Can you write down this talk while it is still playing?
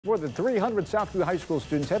More than 300 Southview High School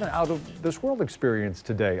students had an out-of-this-world experience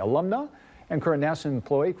today. Alumna and current NASA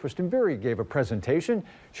employee Kristen Berry gave a presentation.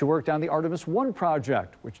 She worked on the Artemis 1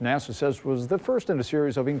 project, which NASA says was the first in a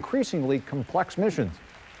series of increasingly complex missions.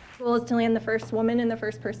 The goal is to land the first woman and the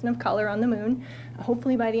first person of color on the moon,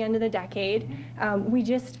 hopefully by the end of the decade. We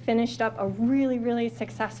just finished up a really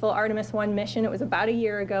successful Artemis 1 mission. It was about a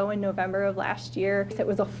year ago in November of last year. It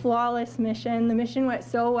was a flawless mission. The mission went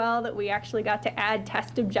so well that we actually got to add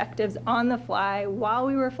test objectives on the fly while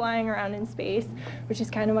we were flying around in space, which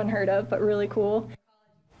is kind of unheard of, but really cool.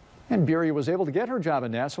 And Berry was able to get her job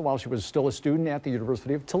at NASA while she was still a student at the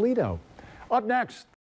University of Toledo. Up next.